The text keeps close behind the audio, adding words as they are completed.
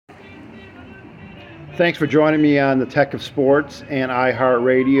Thanks for joining me on the Tech of Sports and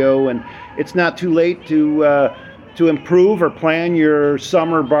iHeartRadio. And it's not too late to improve or plan your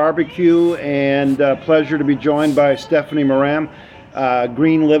summer barbecue. And pleasure to be joined by Stephanie Moran,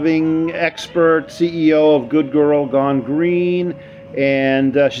 green living expert, CEO of Good Girl Gone Green.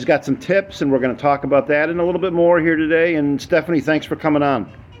 And she's got some tips, and we're going to talk about that and a little bit more here today. And Stephanie, thanks for coming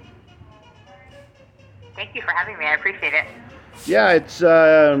on. Thank you for having me. I appreciate it. Yeah,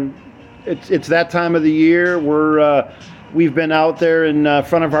 it's that time of the year. We've been out there in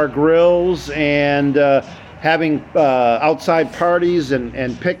front of our grills and having outside parties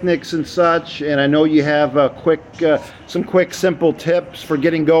and picnics and such. And I know you have some quick, simple tips for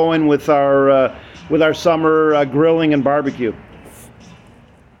getting going with our summer grilling and barbecue.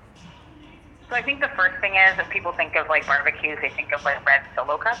 So I think the first thing is, if people think of like barbecues, they think of like red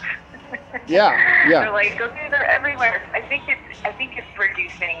Solo cups. Yeah. They're like, okay, they're everywhere. I think it's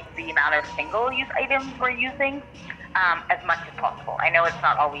reducing the amount of single-use items we're using as much as possible. I know it's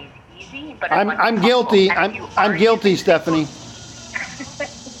not always easy, but I'm guilty. I'm guilty, Stephanie.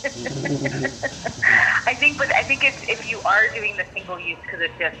 I think it's, if you are doing the single-use because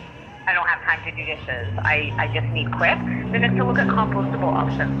it's just, I don't have time to do dishes, I just need quick, then it's to look at compostable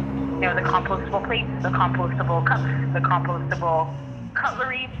options. You know, the compostable plates, the compostable cups, the compostable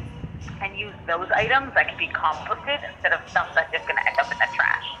cutlery, and use those items that can be composted instead of stuff that's just going to end up in the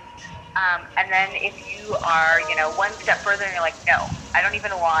trash. And then if you are, one step further and you're like, no, I don't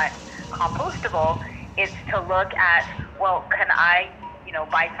even want compostable, it's to look at, well, can I,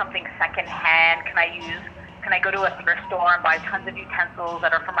 buy something secondhand? Can I go to a thrift store and buy tons of utensils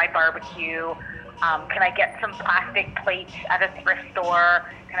that are for my barbecue? Can I get some plastic plates at a thrift store?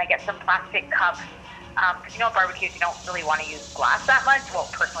 Can I get some plastic cups? Because barbecues, you don't really want to use glass that much. Well,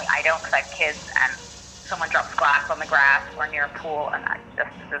 personally, I don't, because I have kids, and someone drops glass on the grass or near a pool, and that's just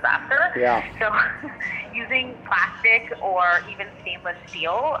a disaster. Yeah. So using plastic or even stainless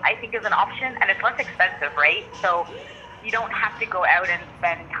steel, I think, is an option, and it's less expensive, right? So you don't have to go out and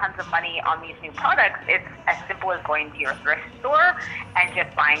spend tons of money on these new products. It's as simple as going to your thrift store and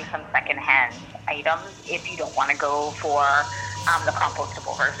just buying some secondhand items if you don't want to go for the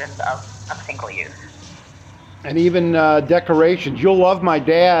compostable versions of single use. And even decorations. You'll love my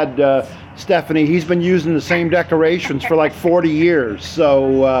dad, Stephanie. He's been using the same decorations for like 40 years.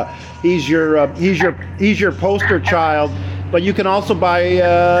 So he's your poster child. But you can also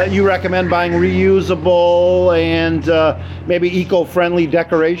buy, you recommend buying reusable and maybe eco-friendly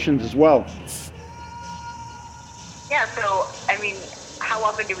decorations as well. Yeah, so, how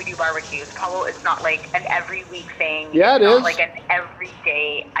often do we do barbecues? Probably it's not like an every week thing. Yeah, it's not is. Like an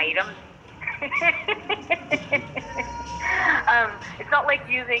everyday item. It's not like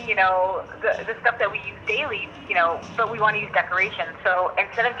using, the stuff that we use daily, but we want to use decoration. So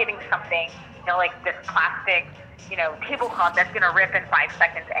instead of getting something, like this plastic, tablecloth that's going to rip in 5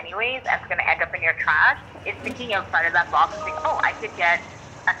 seconds anyways, and it's going to end up in your trash, it's thinking outside of that box and thinking, I could get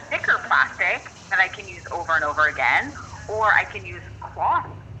a thicker plastic that I can use over and over again, or I can use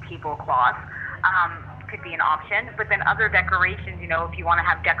tablecloth, could be an option. But then other decorations, if you want to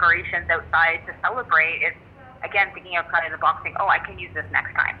have decorations outside to celebrate, it's, again, thinking outside of the box, saying, I can use this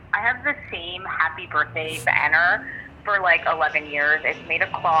next time. I have the same happy birthday banner for like 11 years. It's made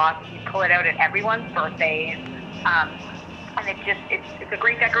of cloth. You pull it out at everyone's birthdays. And it's a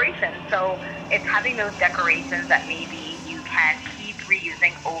great decoration. So it's having those decorations that maybe you can keep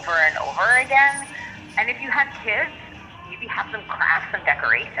reusing over and over again. And if you have kids, maybe have them craft some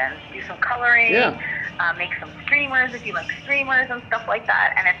decorations, do some coloring, make some streamers if you like streamers and stuff like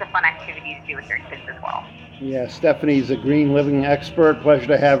that. And it's a fun activity to do with your kids as well. Yeah, Stephanie's a green living expert. Pleasure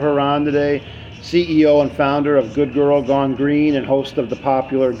to have her on today. CEO and founder of Good Girl Gone Green and host of the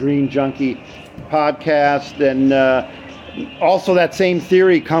popular Green Junkie podcast. And also that same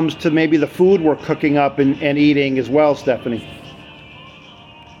theory comes to maybe the food we're cooking up and eating as well, Stephanie.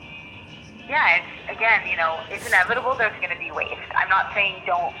 Yeah, it's inevitable there's going to be waste. I'm not saying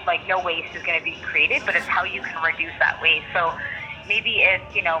no waste is going to be created, but it's how you can reduce that waste. So maybe it's,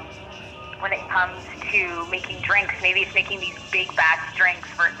 when it comes to making drinks, maybe it's making these big batch drinks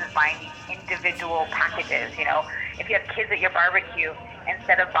versus buying these individual packages. If you have kids at your barbecue,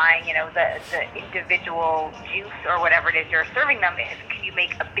 instead of buying, the individual juice or whatever it is you're serving them, can you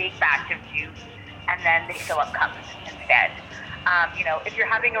make a big batch of juice and then they fill up cups instead? If you're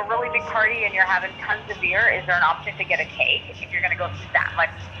having a really big party and you're having tons of beer, is there an option to get a keg? If you're going to go through that much,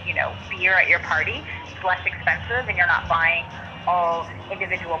 beer at your party, it's less expensive and you're not buying all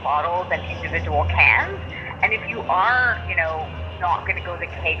individual bottles and individual cans. And if you are, not going to go the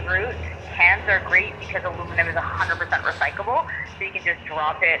keg route, cans are great because aluminum is 100% recyclable. So you can just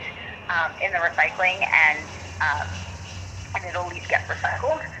drop it in the recycling, and it'll at least get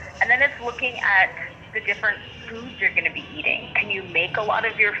recycled. And then it's looking at the different foods you're going to be eating. Can you make a lot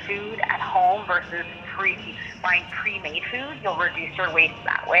of your food at home versus buying pre-made food? You'll reduce your waste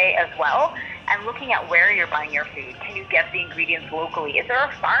that way as well. And looking at where you're buying your food. Can you get the ingredients locally? Is there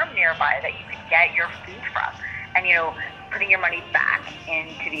a farm nearby that you can get your food from? And, putting your money back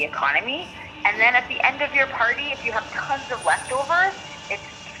into the economy. And then at the end of your party, if you have tons of leftovers, it's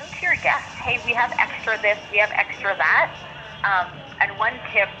given to your guests. Hey, we have extra this, we have extra that. And one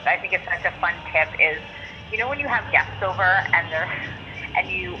tip, I think it's such a fun tip, is when you have guests over and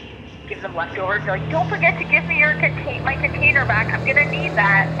you give them leftovers, they're like, don't forget to give me my container back. I'm gonna need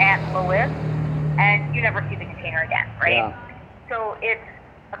that, Aunt Lois. And you never see the container again, right? Yeah. So it's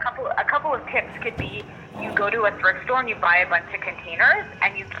a couple of tips could be you go to a thrift store and you buy a bunch of containers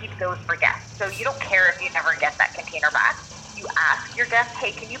and you keep those for guests. So you don't care if you never get that container back. You ask your guests,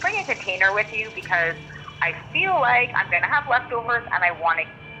 hey, can you bring a container with you because I feel like I'm going to have leftovers and I want to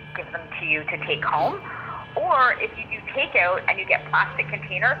give them to you to take home. Or if you do takeout and you get plastic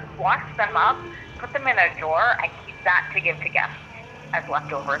containers, wash them up, put them in a drawer, and keep that to give to guests as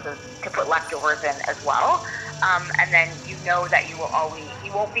leftovers, to put leftovers in as well. And then that you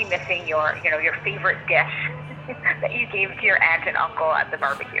won't be missing your favorite dish that you gave to your aunt and uncle at the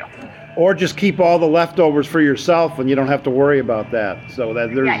barbecue. Or just keep all the leftovers for yourself, and you don't have to worry about that. So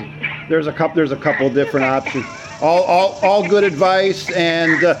that there's a couple different options. All good advice,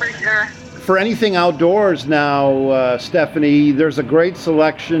 and for sure. For anything outdoors now, Stephanie, there's a great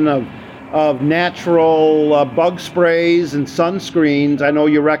selection of natural bug sprays and sunscreens. I know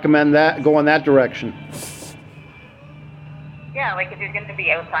you recommend that, go in that direction. Yeah, like if you're going to be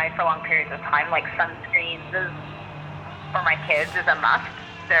outside for long periods of time, like sunscreens for my kids is a must.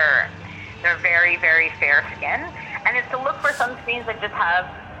 They're very, very fair skin. And it's to look for sunscreens that just have,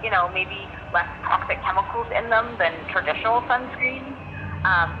 maybe less toxic chemicals in them than traditional sunscreens.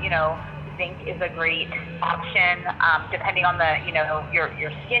 Zinc is a great option. Depending on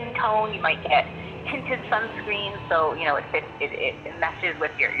your skin tone, you might get tinted sunscreen, so it meshes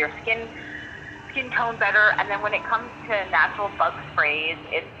with your skin tone better. And then when it comes to natural bug sprays,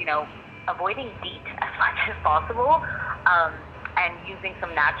 it's avoiding DEET as much as possible, and using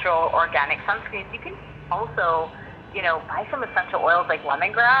some natural organic sunscreens. You can also buy some essential oils like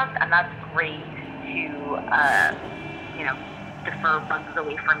lemongrass, and that's great to defer bugs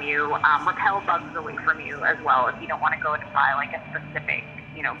away from you, repel bugs away from you as well, if you don't want to go and buy like a specific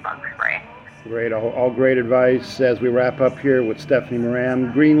bug spray. Great, all great advice as we wrap up here with Stephanie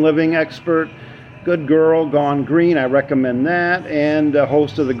Moran, green living expert, Good Girl Gone Green. I recommend that, and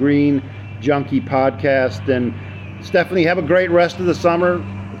host of the Green Junkie podcast. And Stephanie, have a great rest of the summer.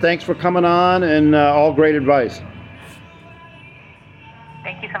 Thanks for coming on, and all great advice.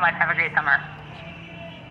 Thank you so much. Have a great summer.